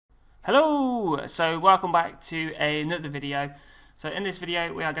Hello! So welcome back to another video. So in this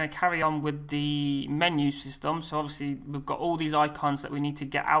video we are going to carry on with the menu system. So obviously we've got all these icons that we need to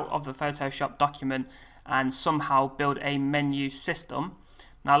get out of the Photoshop document and somehow build a menu system.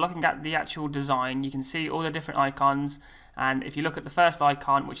 Now looking at the actual design, you can see all the different icons, and if you look at the first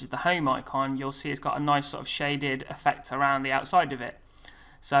icon, which is the home icon, you'll see it's got a nice sort of shaded effect around the outside of it.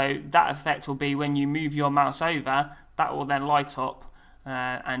 So that effect will be when you move your mouse over, that will then light up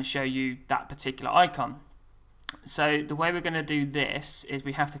and show you that particular icon. So the way we're going to do this is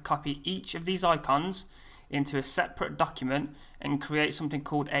we have to copy each of these icons into a separate document and create something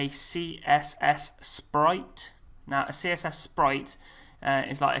called a CSS sprite. Now a CSS sprite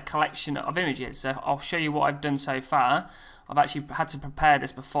is like a collection of images. So I'll show you what I've done so far. I've actually had to prepare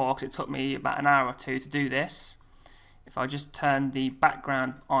this before because it took me about an hour or two to do this. If I just turn the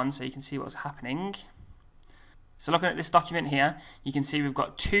background on so you can see what's happening. So looking at this document here, you can see we've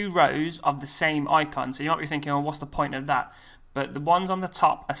got two rows of the same icon. So you might be thinking, well, what's the point of that? But the ones on the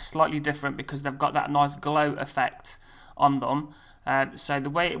top are slightly different because they've got that nice glow effect on them. So the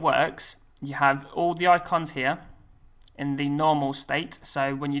way it works, you have all the icons here in the normal state.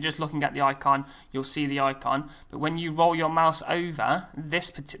 So when you're just looking at the icon, you'll see the icon. But when you roll your mouse over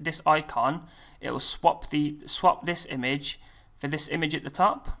this icon, it will swap this image for this image at the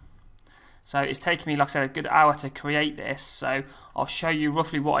top. So it's taken me, like I said, a good hour to create this. So I'll show you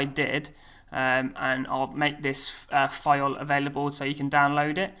roughly what I did, and I'll make this file available so you can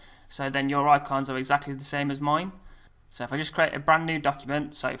download it. So then your icons are exactly the same as mine. So if I just create a brand new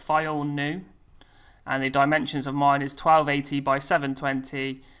document, so File, New, and the dimensions of mine is 1280 by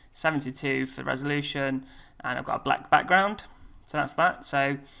 720, 72 for resolution, and I've got a black background. So that's that.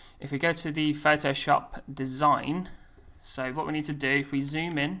 So if we go to the Photoshop design, so what we need to do, if we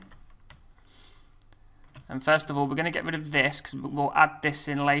zoom in, and first of all, we're going to get rid of this because we'll add this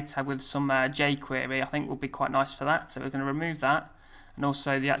in later with some jQuery. I think will be quite nice for that. So we're going to remove that, and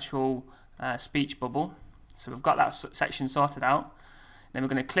also the actual speech bubble. So we've got that section sorted out. Then we're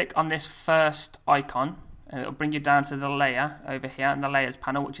going to click on this first icon, and it'll bring you down to the layer over here in the layers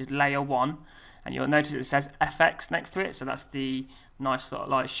panel, which is layer 1. And you'll notice it says FX next to it. So that's the nice little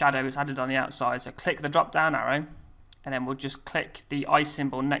like shadow it's added on the outside. So click the drop down arrow, and then we'll just click the eye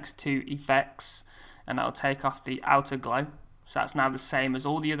symbol next to effects, and that'll take off the outer glow. So that's now the same as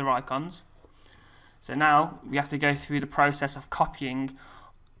all the other icons. So now we have to go through the process of copying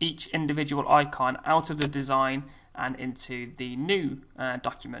each individual icon out of the design and into the new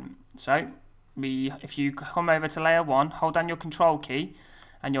document. So if you come over to layer 1, hold down your control key,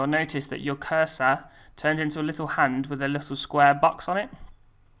 and you'll notice that your cursor turns into a little hand with a little square box on it.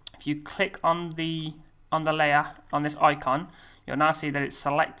 If you click on the layer on this icon, you'll now see that it's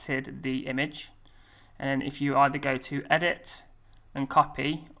selected the image. And if you either go to edit and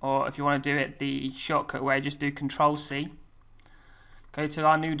copy, or if you want to do it the shortcut way, just do Control C. Go to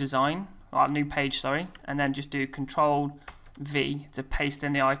our new design, our new page, sorry, and then just do Control V to paste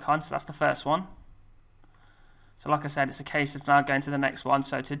in the icon. So that's the first one. So like I said, it's a case of now going to the next one.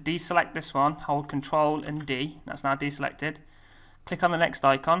 So to deselect this one, hold Control and D. That's now deselected. Click on the next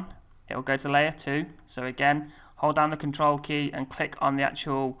icon. It will go to layer 2. So again, hold down the control key and click on the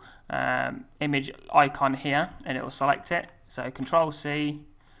actual image icon here, and it will select it. So Control C,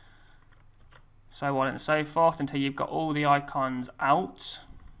 so on and so forth until you've got all the icons out.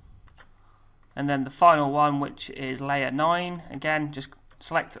 And then the final one, which is layer 9, again just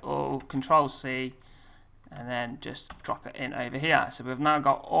select it all, Control C, and then just drop it in over here. So we've now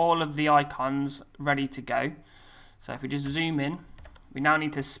got all of the icons ready to go. So if we just zoom in, we now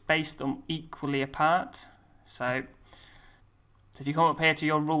need to space them equally apart. So if you come up here to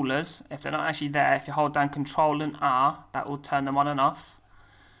your rulers, if they're not actually there, if you hold down Control and R, that will turn them on and off.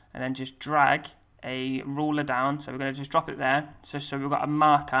 And then just drag a ruler down. So we're going to just drop it there. So we've got a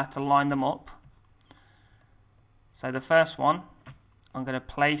marker to line them up. So the first one, I'm going to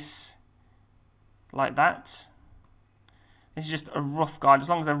place like that. This is just a rough guide. As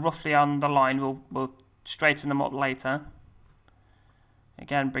long as they're roughly on the line, we'll straighten them up later.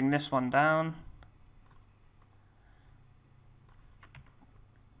 Again, bring this one down.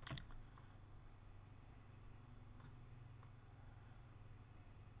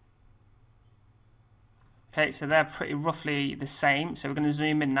 Okay, so they're pretty roughly the same. So we're going to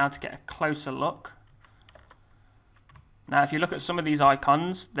zoom in now to get a closer look. Now if you look at some of these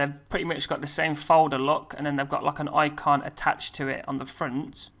icons, they've pretty much got the same folder look, and then they've got like an icon attached to it on the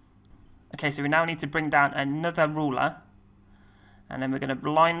front. Okay, so we now need to bring down another ruler, and then we're going to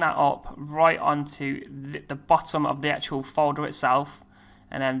line that up right onto the bottom of the actual folder itself,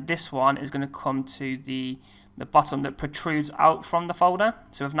 and then this one is going to come to the bottom that protrudes out from the folder.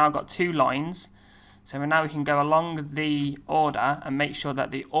 So we've now got two lines. So now we can go along the order and make sure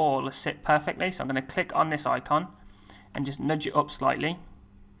that they all sit perfectly. So I'm going to click on this icon and just nudge it up slightly.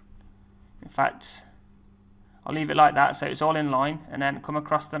 In fact, I'll leave it like that so it's all in line, and then come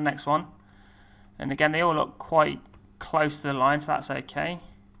across to the next one. And again, they all look quite close to the line, so that's okay.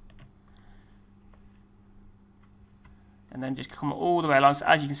 And then just come all the way along. So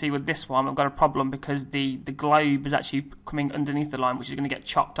as you can see with this one, I've got a problem because the globe is actually coming underneath the line, which is going to get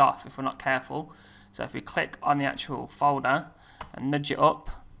chopped off if we're not careful. So if we click on the actual folder and nudge it up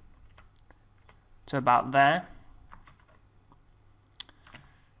to about there.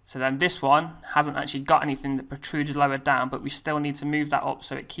 So then this one hasn't actually got anything that protrudes lower down, but we still need to move that up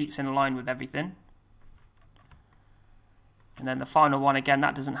so it keeps in line with everything. And then the final one, again,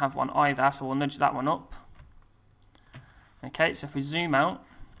 that doesn't have one either, so we'll nudge that one up. Okay, so if we zoom out,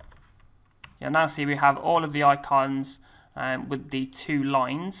 you'll now see we have all of the icons with the two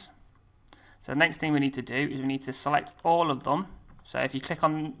lines. So the next thing we need to do is we need to select all of them. So if you click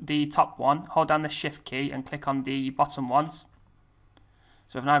on the top one, hold down the shift key and click on the bottom ones.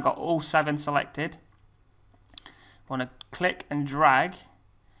 So we've now got all 7 selected. We want to click and drag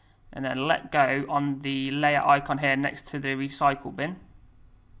and then let go on the layer icon here next to the recycle bin.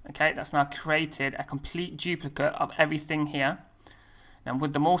 Okay, that's now created a complete duplicate of everything here. And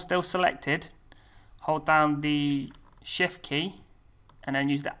with them all still selected, hold down the shift key and then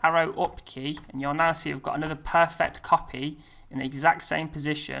use the arrow up key, and you'll now see we've got another perfect copy in the exact same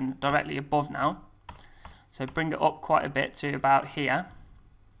position directly above now. So bring it up quite a bit to about here.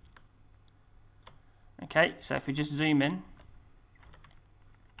 Okay, so if we just zoom in,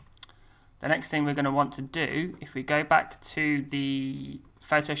 the next thing we're going to want to do, if we go back to the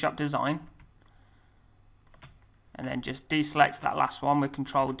Photoshop design and then just deselect that last one with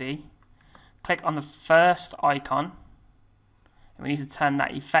Control D, click on the first icon, and we need to turn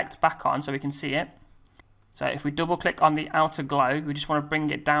that effect back on so we can see it. So if we double click on the outer glow, we just want to bring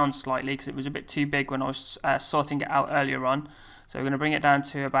it down slightly because it was a bit too big when I was sorting it out earlier on. So we're going to bring it down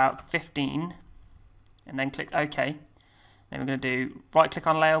to about 15 and then click OK. Then we're going to do right click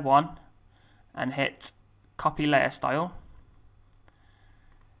on layer 1 and hit copy layer style.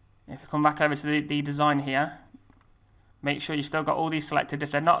 If we come back over to the design here, make sure you still got all these selected.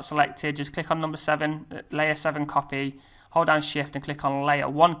 If they're not selected, just click on number 7, layer 7 copy, hold down shift and click on layer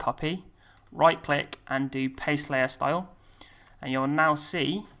 1 copy, right click and do paste layer style. And you'll now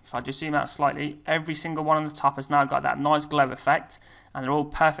see, if I just zoom out slightly, every single one on the top has now got that nice glow effect and they're all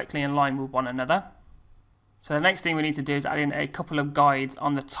perfectly in line with one another. So the next thing we need to do is add in a couple of guides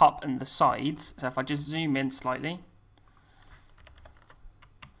on the top and the sides. So if I just zoom in slightly,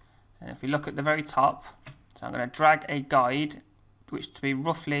 and if we look at the very top, so I'm going to drag a guide which to be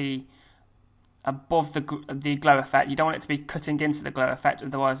roughly above the glow effect. You don't want it to be cutting into the glow effect,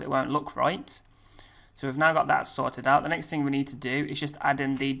 otherwise it won't look right. So we've now got that sorted out. The next thing we need to do is just add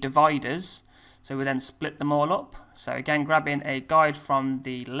in the dividers. So we then split them all up. So again, grab in a guide from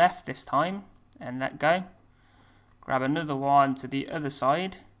the left this time and let go. Grab another one to the other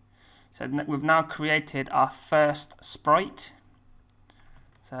side. So we've now created our first sprite.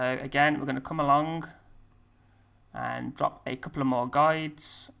 So again, we're going to come along and drop a couple of more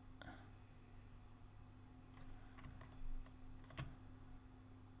guides.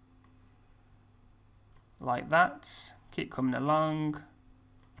 Like that. Keep coming along.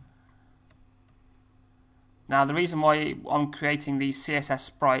 Now the reason why I'm creating these CSS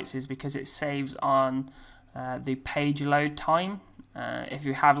sprites is because it saves on the page load time. If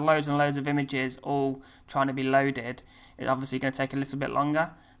you have loads and loads of images all trying to be loaded, it's obviously going to take a little bit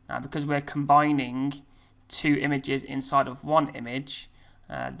longer. Now because we're combining 2 images inside of one image,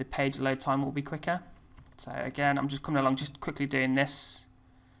 the page load time will be quicker. So again, I'm just coming along, just quickly doing this.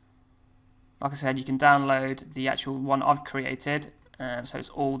 Like I said, you can download the actual one I've created, so it's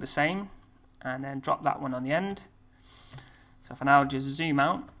all the same, and then drop that one on the end. So for now, just zoom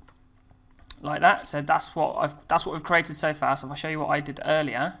out like that. So that's what we've created so far. So if I show you what I did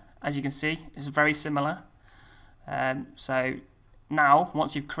earlier, as you can see, it's very similar. So now,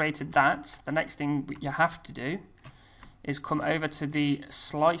 once you've created that, the next thing you have to do is come over to the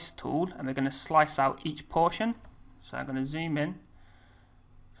slice tool, and we're going to slice out each portion. So I'm going to zoom in.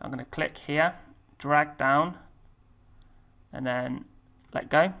 So I'm going to click here, drag down, and then let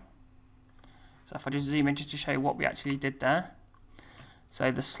go. So if I just zoom in just to show you what we actually did there. So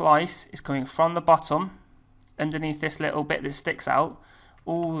the slice is coming from the bottom, underneath this little bit that sticks out,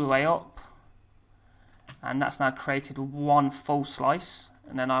 all the way up. And that's now created one full slice.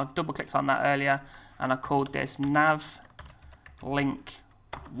 And then I double clicked on that earlier, and I called this nav link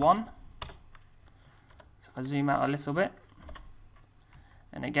 1. So if I zoom out a little bit,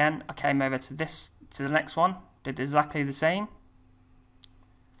 and again I came over to the next one, did exactly the same,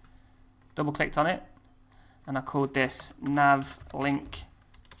 double clicked on it, and I called this nav link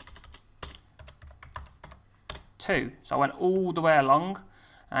 2. So I went all the way along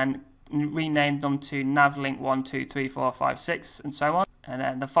and renamed them to navlink 1, 2, 3, 4, 5, 6, and so on. And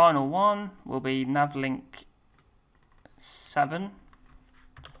then the final one will be navlink 7.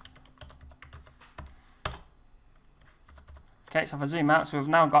 Okay, so if I zoom out, so we've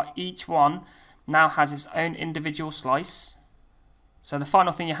now got each one now has its own individual slice. So the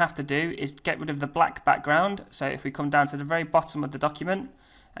final thing you have to do is get rid of the black background. So if we come down to the very bottom of the document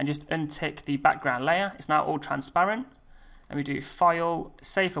and just untick the background layer, it's now all transparent. And we do File,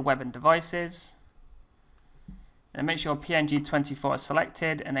 Save for Web and Devices. And make sure PNG24 is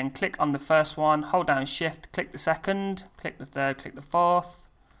selected, and then click on the first one, hold down Shift, click the second, click the third, click the fourth,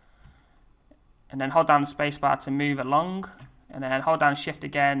 and then hold down the spacebar to move along, and then hold down Shift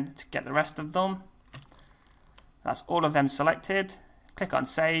again to get the rest of them. That's all of them selected. Click on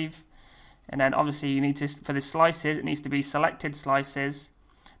Save, and then obviously you need to, for the slices, it needs to be selected slices.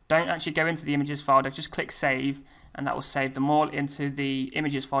 Don't actually go into the images folder, just click Save, and that will save them all into the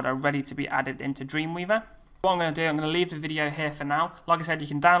images folder ready to be added into DREAMWEAVER. What I'm going to do, I'm going to leave the video here for now. Like I said, you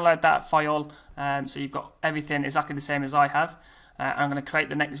can download that file, so you've got everything exactly the same as I have. And I'm going to create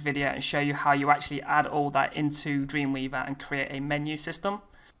the next video and show you how you actually add all that into DREAMWEAVER and create a menu system.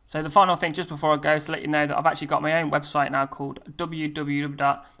 So the final thing just before I go is to let you know that I've actually got my own website now called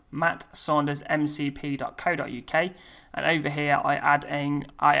www.mattsaundersmcp.co.uk, and over here I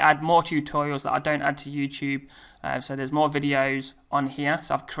add more tutorials that I don't add to YouTube. So there's more videos on here.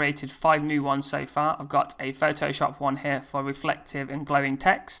 So I've created 5 new ones so far. I've got a Photoshop one here for reflective and glowing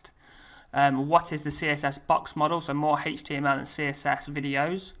text. What is the CSS box model? So more HTML and CSS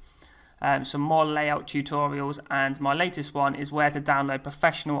videos. Some more layout tutorials, and my latest one is where to download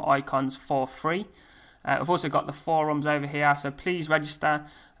professional icons for free. I've also got the forums over here, so please register,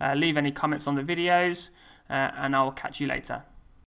 leave any comments on the videos, and I'll catch you later.